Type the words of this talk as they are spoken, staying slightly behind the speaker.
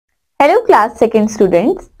Hello class 2nd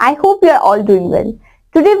students. I hope you are all doing well.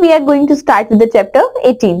 Today we are going to start with the chapter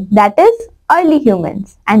 18, that is early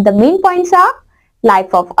humans, and the main points are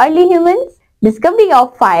life of early humans, discovery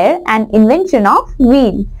of fire and invention of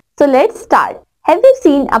wheel. So let's start. Have you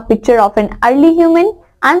seen a picture of an early human?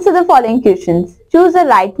 Answer the following questions. Choose the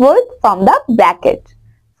right word from the bracket.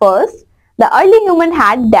 First, the early human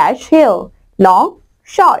had dash hair, long,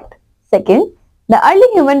 short. Second, the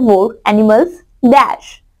early human wore animals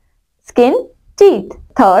dash, skin, teeth.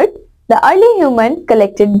 Third, the early human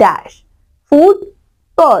collected dash, food,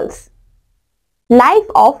 pearls. Life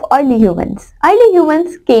of early humans. Early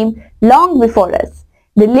humans came long before us.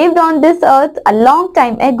 They lived on this earth a long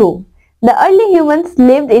time ago. The early humans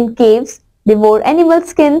lived in caves. They wore animal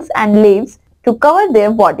skins and leaves to cover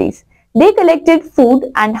their bodies. They collected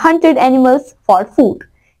food and hunted animals for food.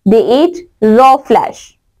 They ate raw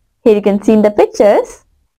flesh. Here you can see in the pictures.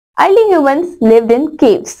 Early humans lived in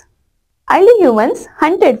caves. Early humans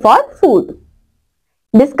hunted for food.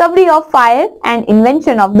 Discovery of fire and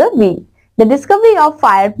invention of the wheel. The discovery of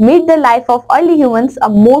fire made the life of early humans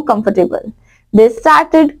more comfortable. They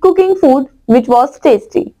started cooking food which was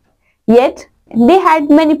tasty. Yet, they had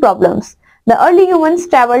many problems. The early humans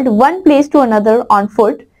traveled one place to another on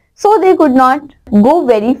foot, so they could not go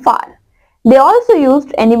very far. They also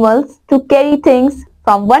used animals to carry things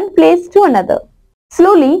from one place to another.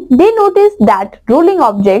 Slowly, they noticed that rolling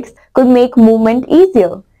objects could make movement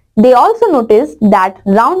easier. They also noticed that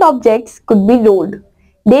round objects could be rolled.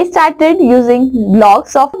 They started using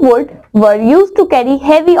blocks of wood were used to carry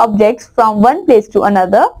heavy objects from one place to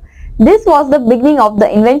another. This was the beginning of the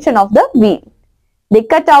invention of the wheel. They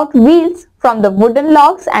cut out wheels from the wooden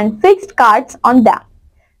logs and fixed carts on them.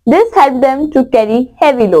 This helped them to carry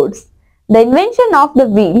heavy loads. The invention of the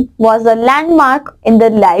wheel was a landmark in the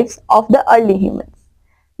lives of the early humans.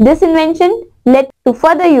 This invention led to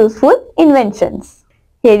further useful inventions.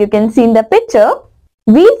 Here you can see in the picture,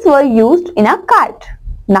 wheels were used in a cart.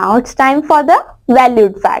 Now it's time for the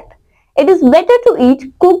valued fact. It is better to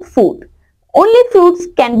eat cooked food. Only fruits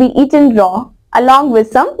can be eaten raw along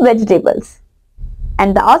with some vegetables.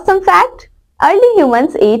 And the awesome fact, early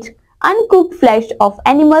humans ate uncooked flesh of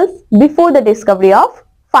animals before the discovery of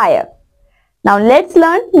fire. Now let's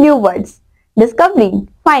learn new words. Discovery,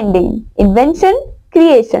 finding, invention,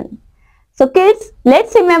 creation. So kids,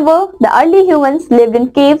 let's remember the early humans lived in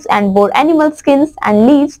caves and wore animal skins and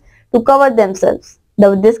leaves to cover themselves.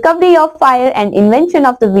 The discovery of fire and invention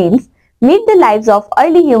of the wheels made the lives of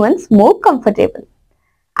early humans more comfortable.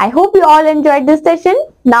 I hope you all enjoyed this session.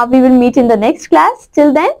 Now we will meet in the next class.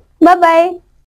 Till then, bye-bye.